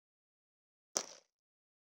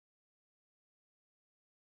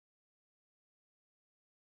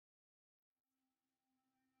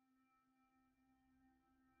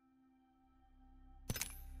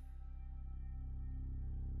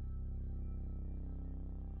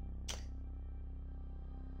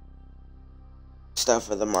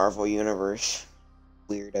stuff of the Marvel Universe.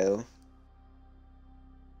 Weirdo.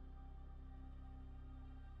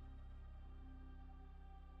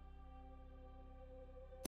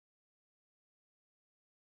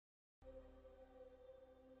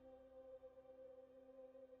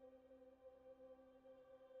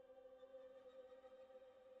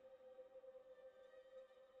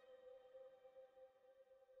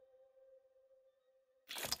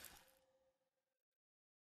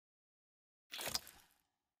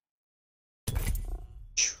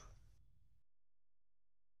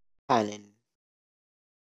 Canon.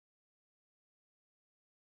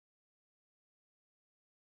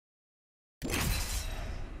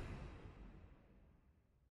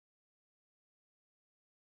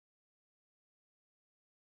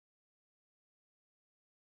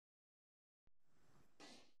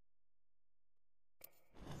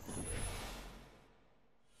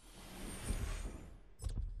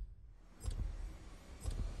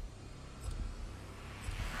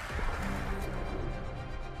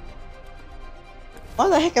 Why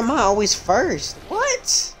the heck am I always first?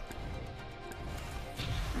 What?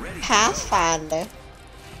 Pathfinder.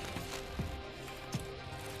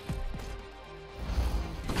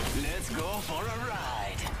 Let's go for a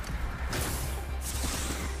ride.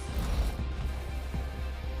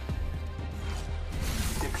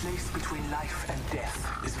 The place between life and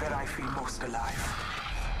death is where I feel most alive.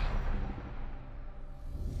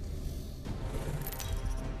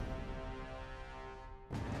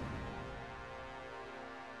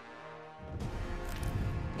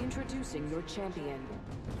 Introducing your champion.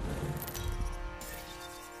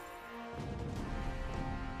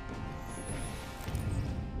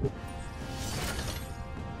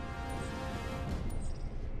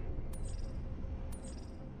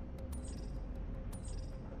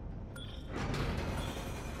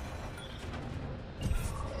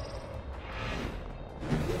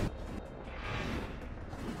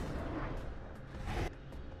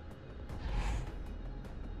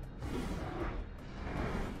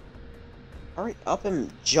 Hurry up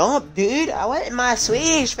and jump, dude! I want my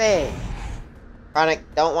Swedish face! Chronic,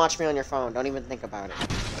 don't watch me on your phone. Don't even think about it.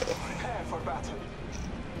 Prepare for battle.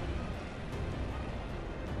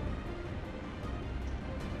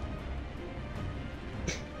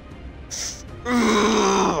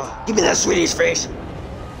 Give me that Swedish face!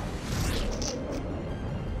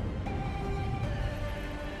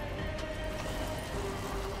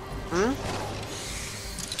 Hmm?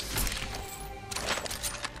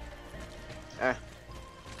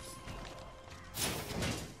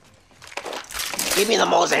 Give me the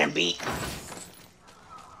Mozambique!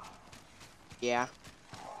 Yeah.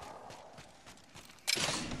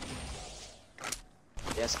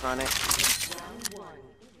 Yes, Chronic.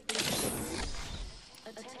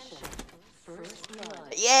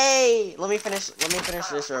 Yay! Let me finish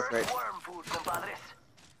this real quick.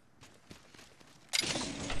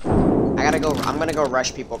 I'm gonna go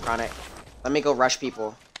rush people, Chronic. Let me go rush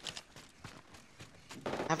people.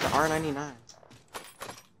 I have the R99.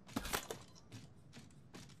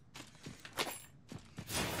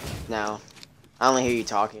 No. I only hear you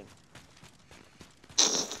talking.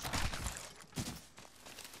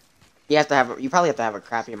 You probably have to have a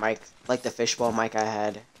crappy mic, like the fishbowl mic I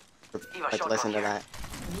had. Like, listen to that.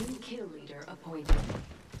 New kill leader appointed.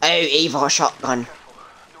 Oh, Eva shotgun.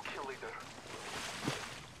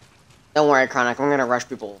 Don't worry, Chronic. I'm gonna rush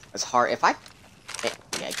people as hard. If I...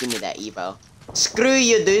 Yeah, give me that Evo. Screw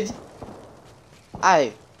you, dude.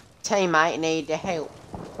 Oh. Teammate need the help.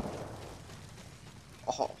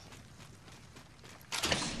 Oh.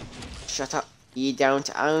 Shut up. You don't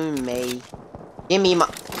own me. Give me my...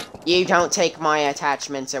 You don't take my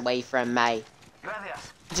attachments away from me.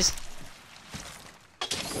 Just...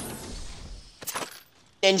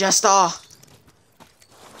 Ninja star.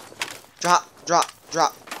 Drop, drop,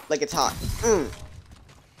 drop. Like it's hot.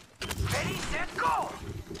 Ready, set, go!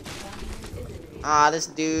 Ah, this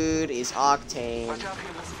dude is Octane.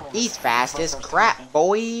 He's fast as crap,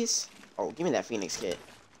 boys. Oh, give me that Phoenix kit.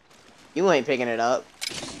 You ain't picking it up.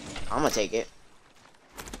 I'm gonna take it.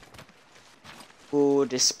 Ooh,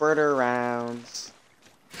 disperter rounds.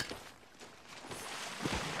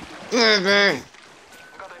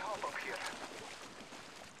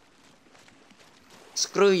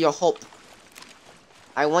 Screw your hope.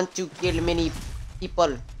 I want to kill many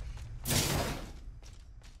people.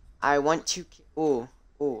 I want to kill... Ooh.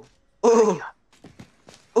 Ooh. Ooh.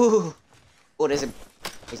 Ooh. Oh, there's a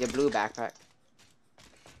blue backpack.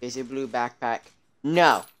 There's a blue backpack.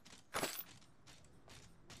 No.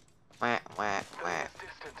 Whack, whack, whack.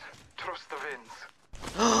 Trust the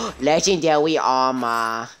winds. Legendary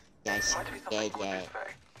armor. Yes, yeah, yeah.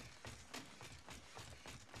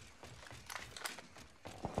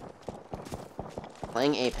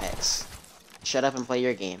 Playing Apex. Shut up and play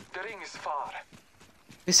your game. The ring is far.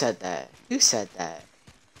 Who said that? Who said that?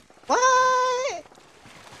 What?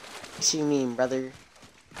 What you mean, brother?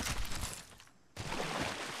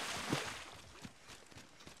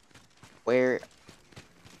 Where?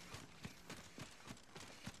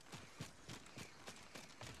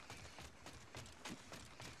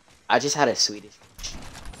 I just had a Swedish fish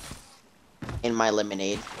in my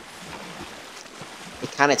lemonade.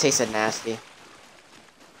 It kind of tasted nasty.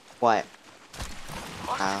 What?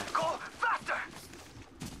 Wow. Go faster!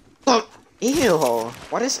 Ew!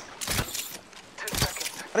 What is? 10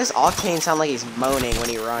 seconds. Why does Octane sound like he's moaning when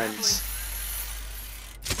he runs?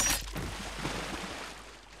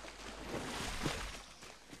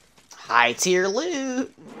 High tier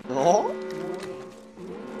loot. Oh,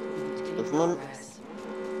 Progress.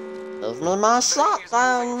 open my The shop ring is moving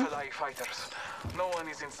down. Fly fighters. No one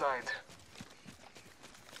is inside.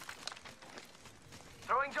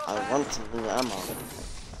 Throwing I Joseph. want some new ammo.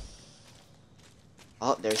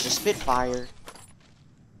 Oh, there's a Spitfire.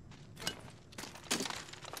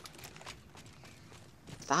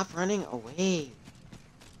 Stop running away.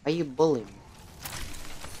 Why are you bullying me?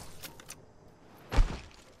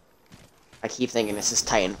 I keep thinking this is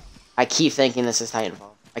Titan. I keep thinking this is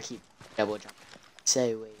Titanfall. I keep double jumping.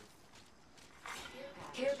 Say wait.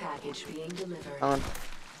 Care package being delivered. Dun,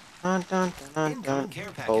 dun, dun, dun, Incoming dun. care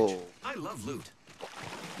package. Oh. I love loot.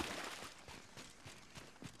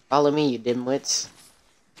 Follow me, you dimwits.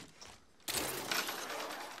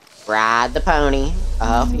 Ride the pony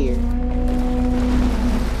up here.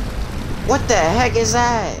 What the heck is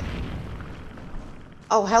that?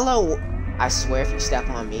 Oh, hello. I swear if you step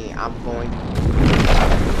on me, I'm going...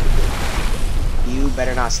 You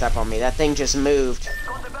better not step on me. That thing just moved.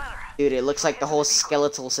 Got the banner. Dude, it looks like the whole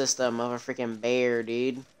skeletal system of a freaking bear,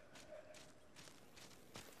 dude.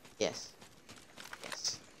 Yes.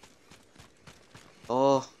 Yes.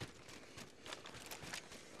 Oh.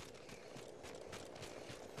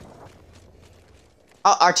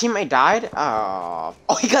 Oh, our teammate died? Oh.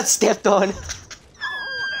 Oh, he got stepped on.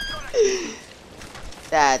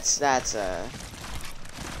 That's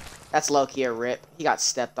low-key a rip. He got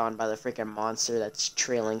stepped on by the freaking monster that's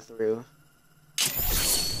trailing through.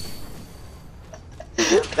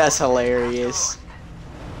 That's hilarious.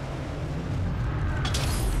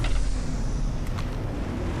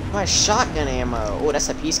 My shotgun ammo. Oh, that's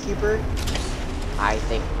a Peacekeeper? I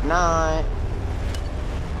think not.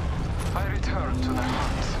 I return to the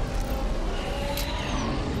hunt.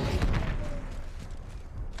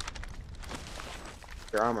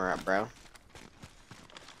 Your armor up, bro.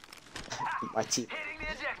 my Hitting the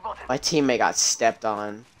eject button. my teammate got stepped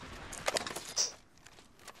on.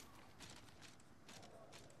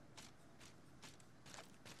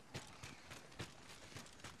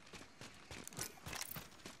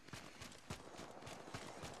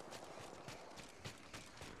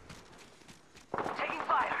 Taking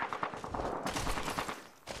fire.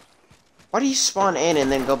 Why do you spawn in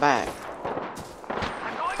and then go back?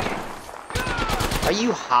 I'm going in. Are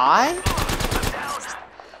you high? I'm down.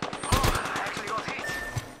 Oh, I actually got hit.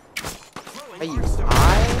 Throwing Are you arc star.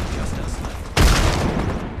 high? Just us left.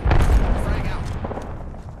 Frag out.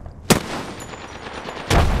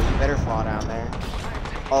 You better fall down there.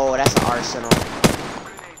 Oh, that's an arsenal.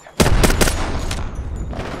 Grenade.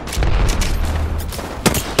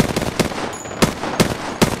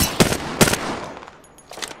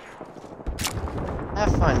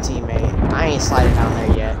 Have fun, teammate. I ain't sliding down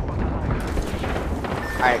there yet.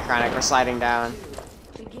 Alright, Chronic, we're sliding down.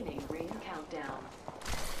 Beginning ring countdown.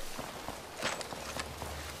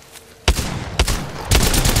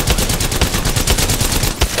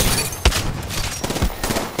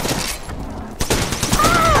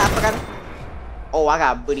 Ah, I forgot. Oh, I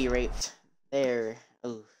got booty raped. There.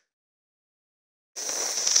 Ooh.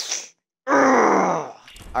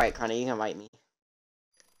 Alright, Chronic, you can fight me.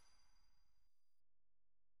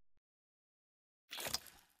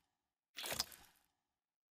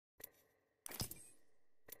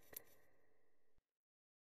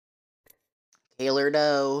 Taylor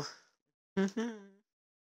Doe.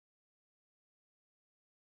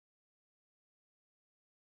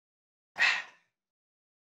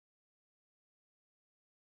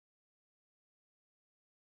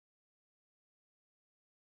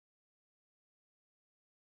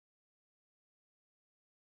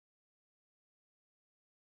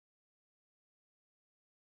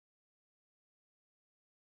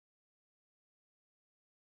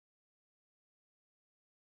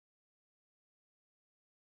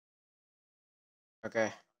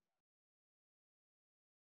 Okay.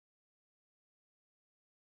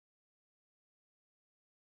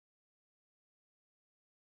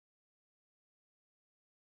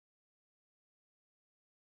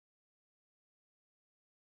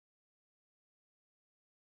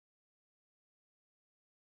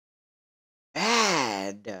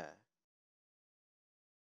 good.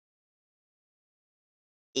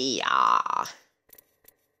 Yeah.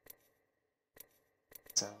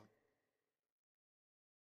 So.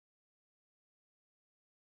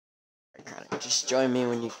 Just join me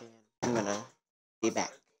when you can. I'm gonna be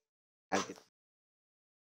back. Have a good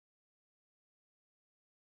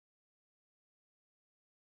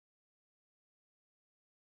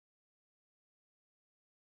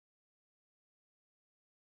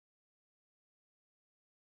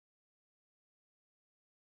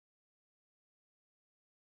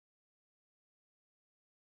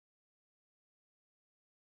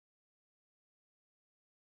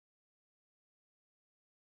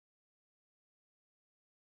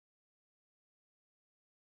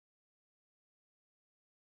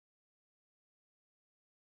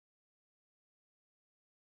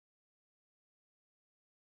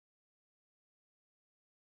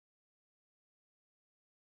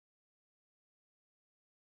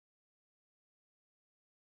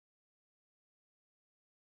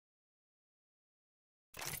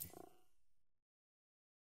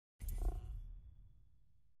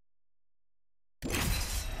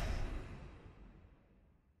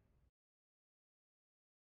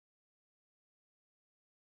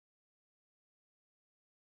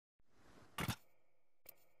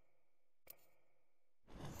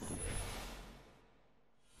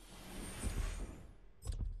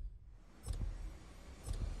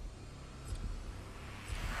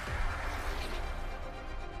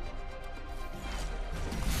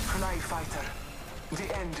Fly fighter,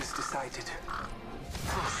 the end is decided.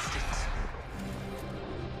 Trust it.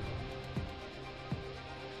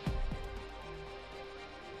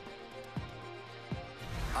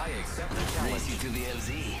 I accept the challenge. You to the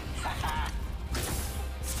LZ.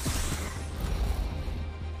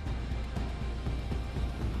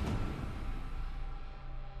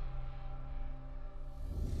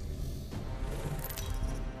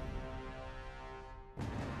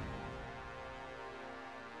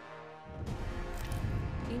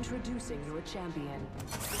 Introducing your champion.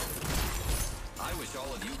 I wish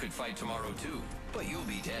all of you could fight tomorrow too, but you'll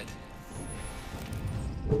be dead.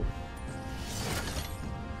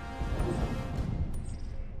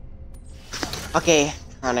 Okay,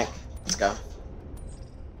 Chronic, let's go.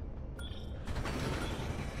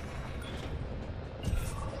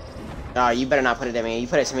 Oh, you better not put it at me. You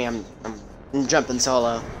put it to me, I'm jumping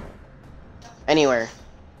solo. Anywhere.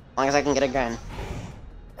 As long as I can get a gun.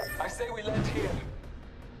 I say we land here.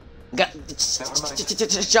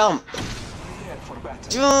 Jump! Here for battle.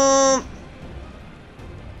 Jump!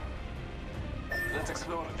 Let's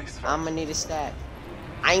explore this. I'ma need a stack.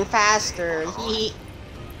 I'm faster. He.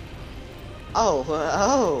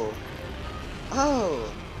 Oh.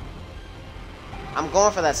 I'm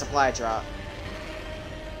going for that supply drop.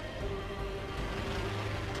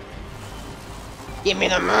 Give me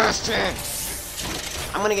the master.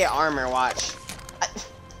 I'm gonna get armor. Watch.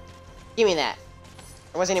 Give me that.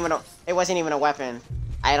 It wasn't even a weapon.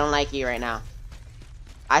 I don't like you right now.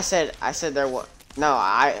 I said there was. No,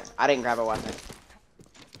 I didn't grab a weapon.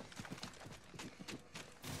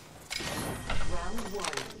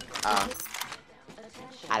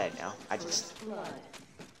 I don't know. I just.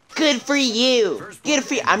 Good for you. Good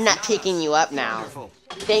for you. I'm not picking you up now.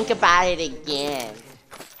 Think about it again.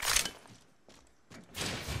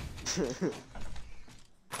 Let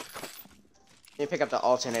me pick up the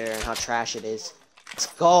alternator and how trash it is. Let's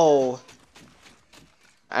go.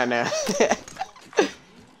 I know.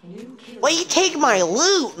 Well, you take my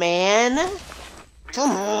loot, man.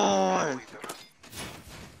 Come on.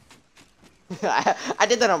 I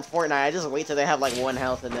did that on Fortnite. I just wait till they have like 1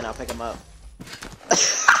 health and then I'll pick them up.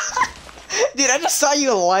 Dude, I just saw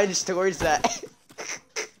you lunge towards that.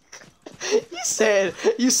 You said,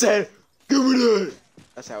 give me that.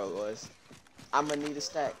 That's how it was. I'm gonna need a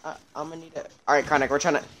stack. I'm gonna need it. All right, Chronic, we're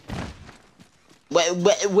trying to.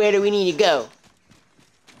 Where do we need to go?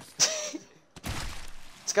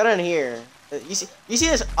 Let's go down here. You see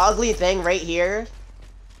this ugly thing right here?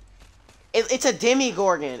 It's a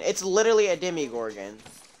Demigorgon. It's literally a Demigorgon.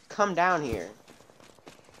 Come down here.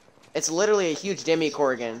 It's literally a huge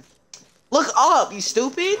Demigorgon. Look up, you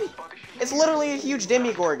stupid! It's literally a huge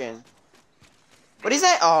Demigorgon. What is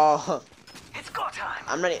that? Oh. It's go time.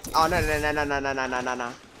 I'm ready. Oh, no.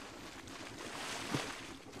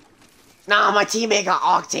 Nah, my teammate got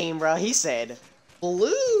Octane, bro. He said, blue.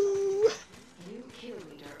 New kill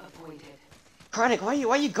leader appointed. Chronic, why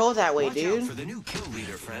you go that way, Watch dude? out for the new kill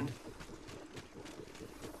leader, friend.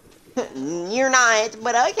 You're not,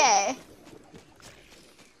 but okay.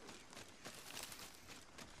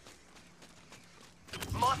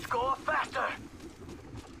 Must go faster.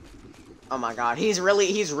 Oh my god, he's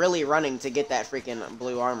really running to get that freaking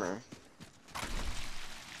blue armor.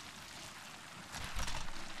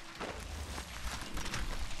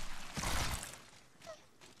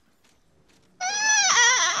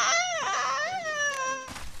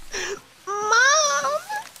 Mom!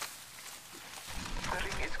 The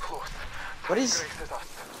ring is close. What is? Braces us.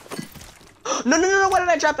 No, no, no, no, why did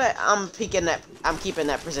I drop that? I'm keeping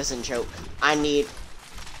that persistent choke. I need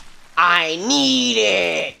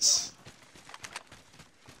it!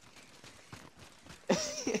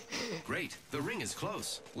 Great. The ring is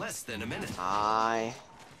close. Less than a minute. I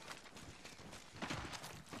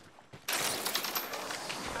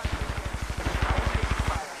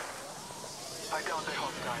downed the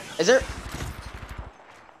hostile. Is there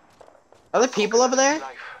other people over there?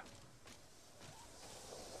 Life.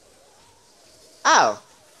 Oh.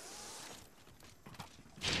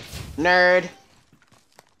 Nerd.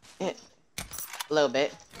 A little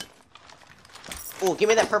bit. Ooh, give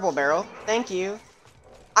me that purple barrel. Thank you.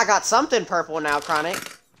 I got something purple now, Chronic.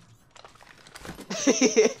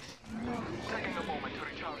 Taking a moment to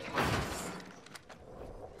recharge my...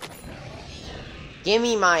 Give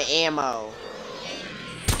me my ammo.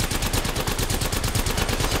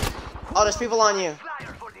 Oh, there's people on you.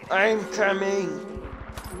 I'm coming.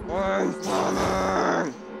 I'm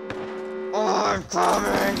coming. I'm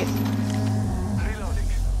coming. Reloading.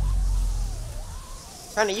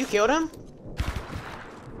 Chronic, you killed him?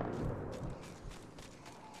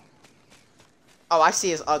 Oh, I see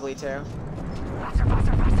his ugly too. Faster,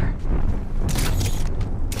 faster, faster.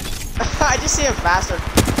 I just see him faster.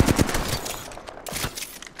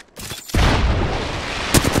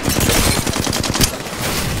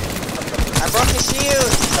 I broke his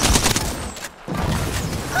shield.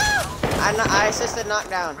 I assisted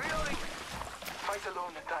knockdown. Reloading. Fight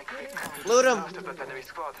alone and die quick. Loot him. Most of that enemy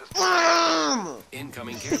squad has...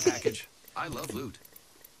 Incoming care package. I love loot.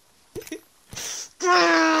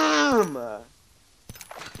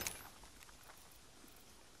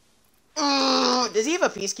 Does he have a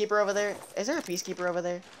peacekeeper over there? Is there a peacekeeper over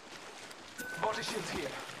there? Body shields here.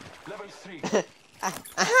 Level 3.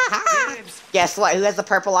 Guess what? Who has the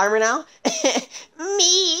purple armor now?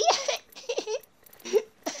 Me.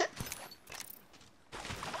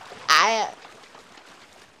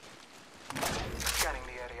 Scanning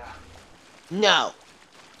the area. No.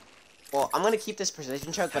 Well, I'm gonna keep this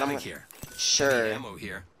precision choke, but I'm Havoc gonna... here. Sure. Ammo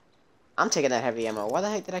here. I'm taking that heavy ammo. Why the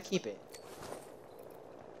heck did I keep it?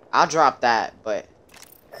 I'll drop that, but...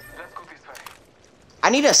 Let's go this way. I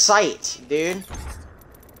need a sight, dude.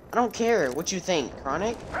 I don't care what you think,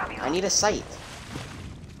 Chronic. I need a sight.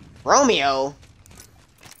 Romeo?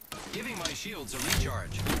 Giving my shields a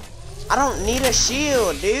recharge. I don't need a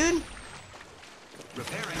shield, dude.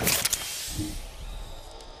 Repairing.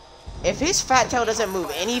 If his fat tail doesn't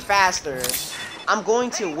move any faster, I'm going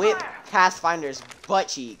to whip Pathfinder's butt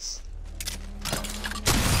cheeks.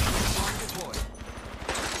 Deployed.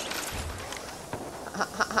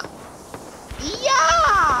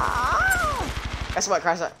 Yeah! Guess what,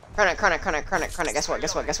 Chronic,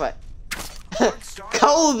 guess what?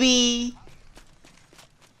 Kobe!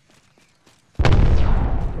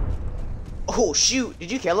 Oh, shoot.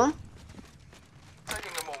 Did you kill him?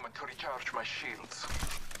 Taking a moment to recharge my shields.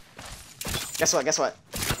 Guess what?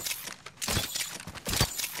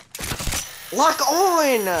 Lock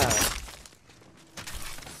on!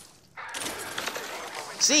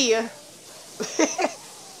 See ya!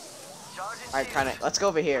 Alright, Chronic, let's go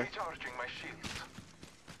over here. Recharging my shields.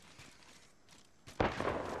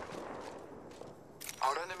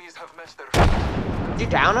 Our enemies have messed their... Did you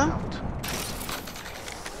down him?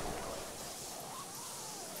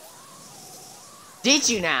 Did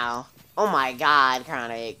you now? Oh my god,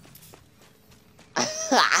 Chronic.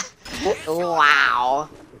 Wow.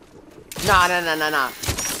 No.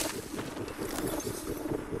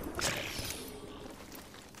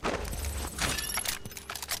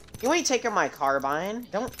 You ain't taking my carbine.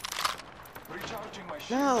 Don't. Recharging my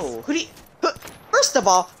shields. No. First of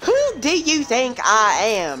all, who do you think I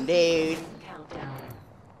am, dude? Countdown.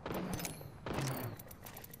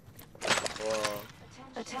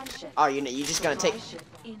 Attention. Oh, you just gonna take. Supply ship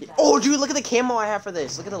inbound. Oh, dude, look at the camo I have for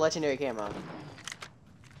this. Look at the legendary camo.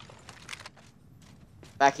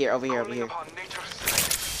 Back here, over here. Calling upon nature's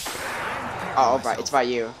strength. Oh, right, it's by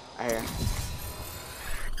you. I hear.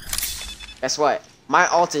 Guess what? My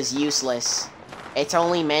ult is useless. It's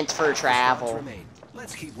only meant for travel. Remain.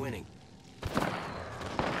 Let's keep winning.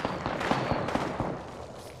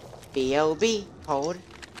 B.O.B. Hold.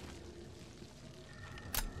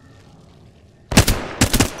 I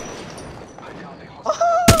downed a hostile.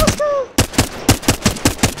 Oh, let's go!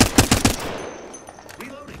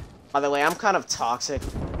 Reloading. By the way, I'm kind of toxic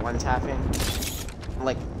one tapping. I'm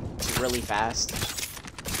like really fast.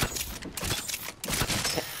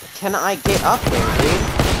 Can I get up there, dude?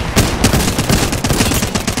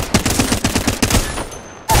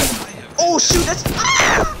 Oh shoot, that's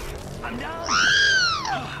I'm down.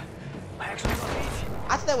 I actually got hit.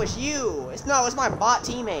 I thought that was you. It's my bot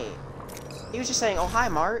teammate. He was just saying, "Oh hi,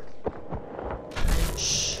 Mark."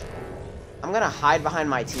 Shh. I'm gonna hide behind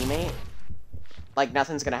my teammate. Like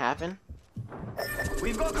nothing's gonna happen.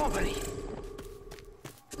 We've got company.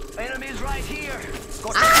 Enemies right here.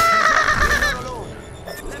 We're not alone.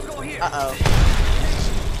 Let's go here. Uh-oh.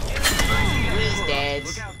 He's dead.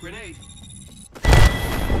 Look out, grenade.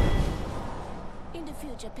 In the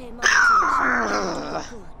future, pay more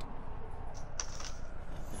attention. Good.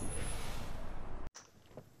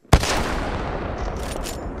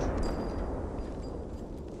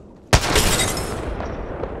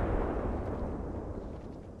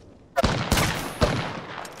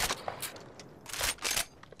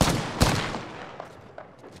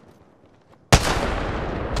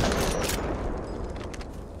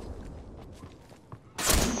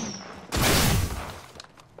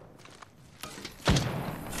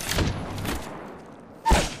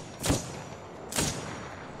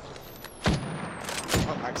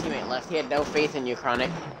 Our teammate left. He had no faith in you,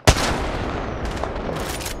 Chronic.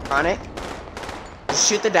 Chronic? Just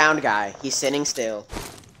shoot the downed guy. He's sitting still.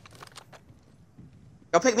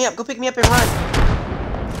 Go pick me up. Go pick me up and run.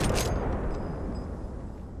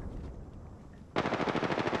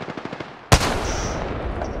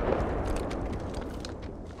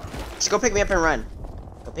 Just go pick me up and run.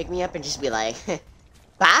 Go pick me up and just be like,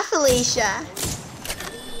 bye, Felicia.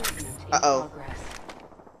 Uh-oh.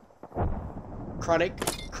 Chronic,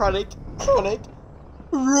 Chronic, Chronic,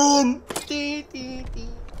 run! Dee, dee, dee.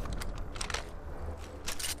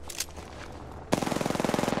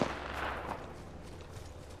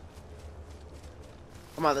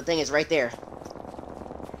 Come on, the thing is right there.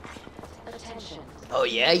 Attention. Oh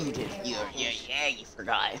yeah, you did. You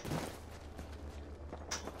forgot.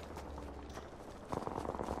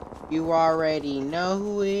 You already know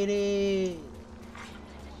who it is.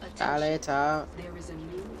 Attention. Talk. There is a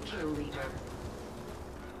new kill leader.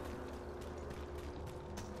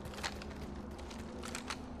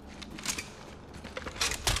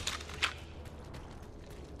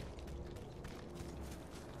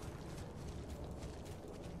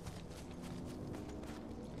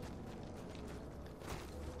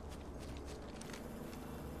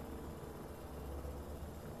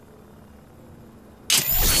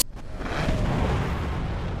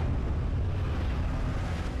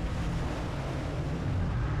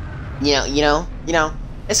 You know,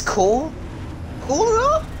 it's cool. Cool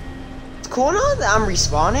enough? It's cool enough that I'm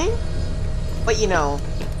respawning. But you know,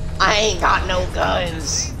 I ain't got no guns.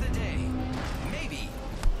 Save the day. Maybe.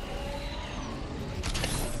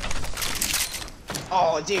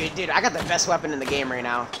 Oh, dude, I got the best weapon in the game right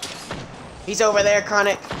now. He's over there,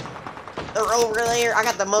 Chronic. They're over there. I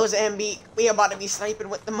got the Mozambique. We about to be sniping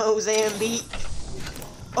with the Mozambique.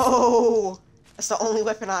 Oh, that's the only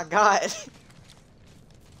weapon I got.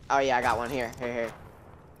 Oh yeah, I got one here. Here.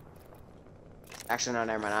 Actually, no,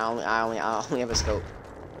 never mind. I only have a scope.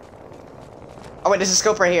 Oh wait, there's a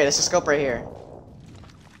scope right here. There's a scope right here.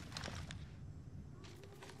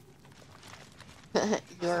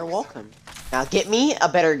 You're welcome. Now get me a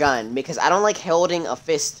better gun because I don't like holding a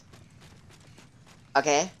fist.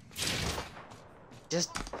 Okay? Just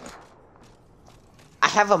I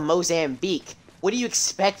have a Mozambique. What do you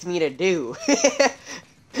expect me to do?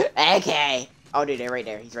 Okay. Oh dude, they're right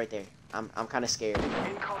there. He's right there. I'm kind of scared.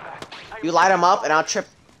 In combat. You light him up and I'll trip.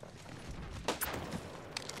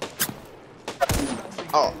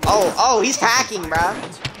 Oh, he's hacking, bruh.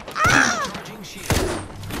 Ah! Charging shield.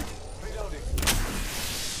 Reloading.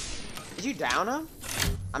 Did you down him?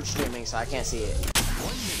 I'm streaming, so I can't see it.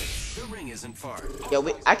 1 minute. The ring isn't far. Yo,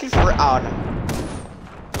 I can for oh no.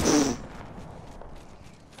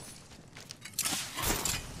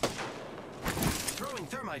 Throwing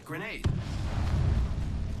thermite grenade.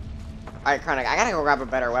 Alright, Chronic, I gotta go grab a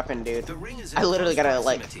better weapon, dude. The ring is I literally close gotta,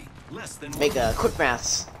 like, proximity. Less than make 1 a quick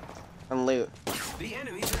maths and loot. The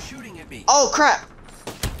enemies are shooting at me. Oh crap!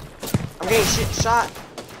 I'm getting shot.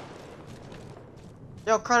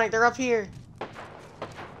 Yo, Chronic, they're up here.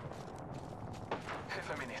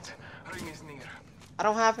 Half a minute. Ring is near. I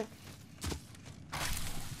don't have it.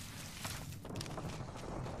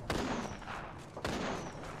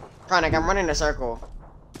 Chronic, I'm running a circle.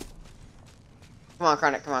 Come on,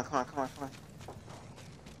 Chronic, come on.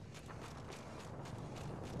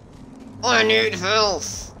 I need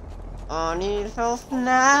health. I need health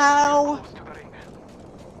now. Close to the ring.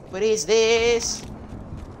 What is this?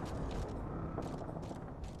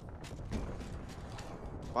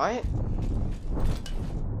 What?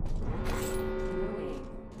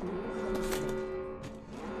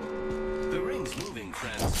 The ring's moving,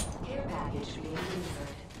 friends. Care package being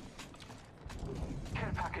delivered.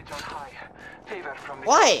 Care package on high. Favor from the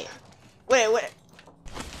What? Wait.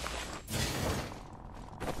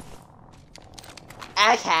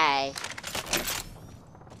 Okay.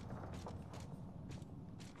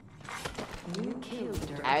 New kill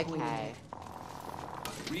leader Okay.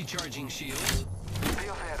 Recharging shields. They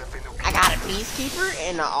have had a bit of I got a Peacekeeper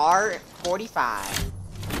and an R45.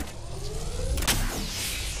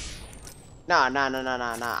 No.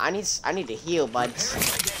 I need to heal, buds.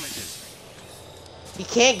 Repairing my damages. He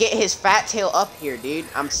can't get his fat tail up here, dude.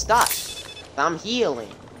 I'm stuck. I'm healing.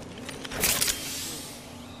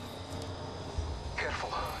 careful.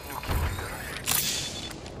 New kill leader.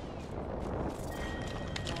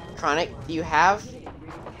 Chronic, do you have?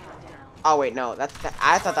 Oh wait, no.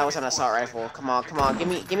 I thought that was an assault rifle. Come on.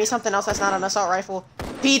 Give me something else that's not an assault rifle.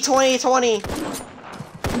 P2020.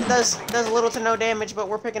 Does little to no damage, but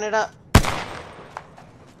we're picking it up.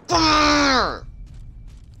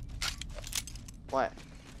 What?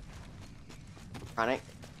 Chronic,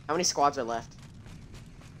 how many squads are left?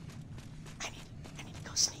 I need to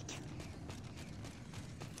go sneak in.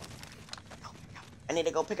 I need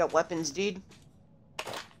to go pick up weapons, dude.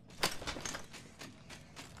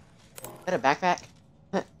 Is that a backpack?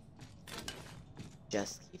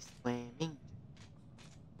 Just keep swimming.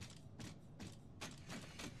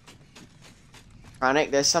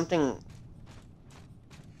 Chronic, there's something.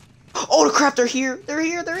 Oh crap! They're here! They're in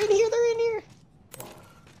here!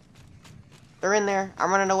 They're in there.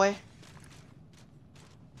 I'm running away.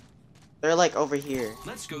 They're like over here.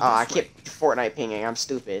 Let's go. Oh, I this way. keep Fortnite pinging. I'm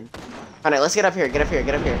stupid. Alright, let's get up here. Get up here. And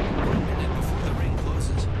then before the ring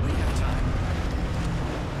closes, we have time.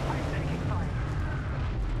 I'm taking fire.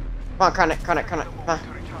 Come on, Chronic. Come on.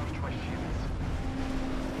 To recharge my shields.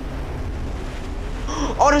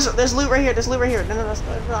 Oh, there's loot right here.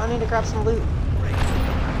 No, I need to grab some loot.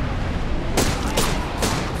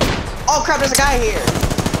 Oh crap! There's a guy here.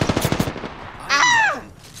 Ah!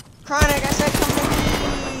 Chronic, I said come to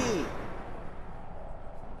me.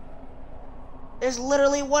 There's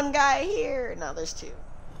literally one guy here. No, there's two.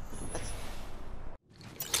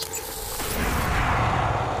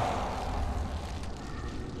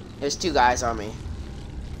 There's two guys on me.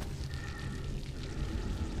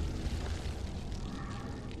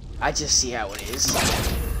 I just see how it is.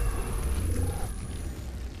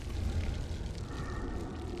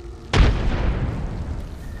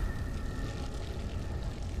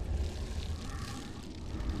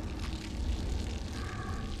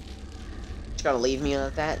 Just gonna leave me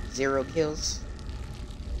like that? 0 kills?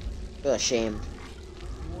 Feel ashamed.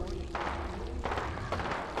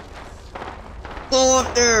 Go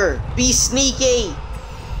up there! Be sneaky!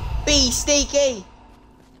 Be sneaky!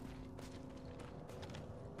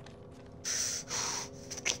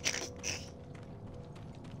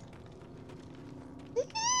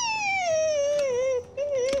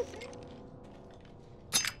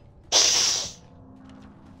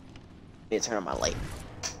 Need to turn on my light.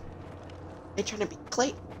 They trying to be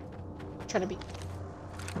Clay. Trying to be.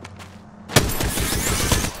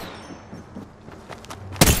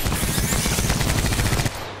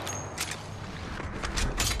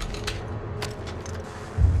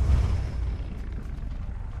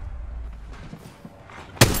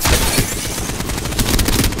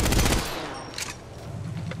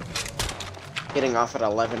 Getting off at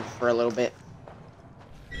 11 for a little bit.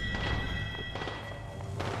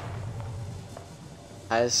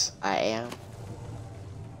 As I am.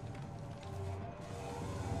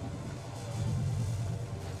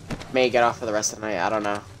 May get off for the rest of the night, I don't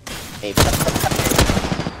know. Maybe.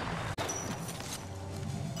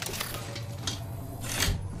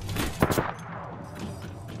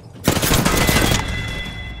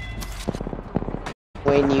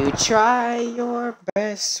 When you try your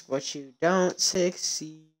best, but you don't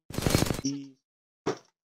succeed.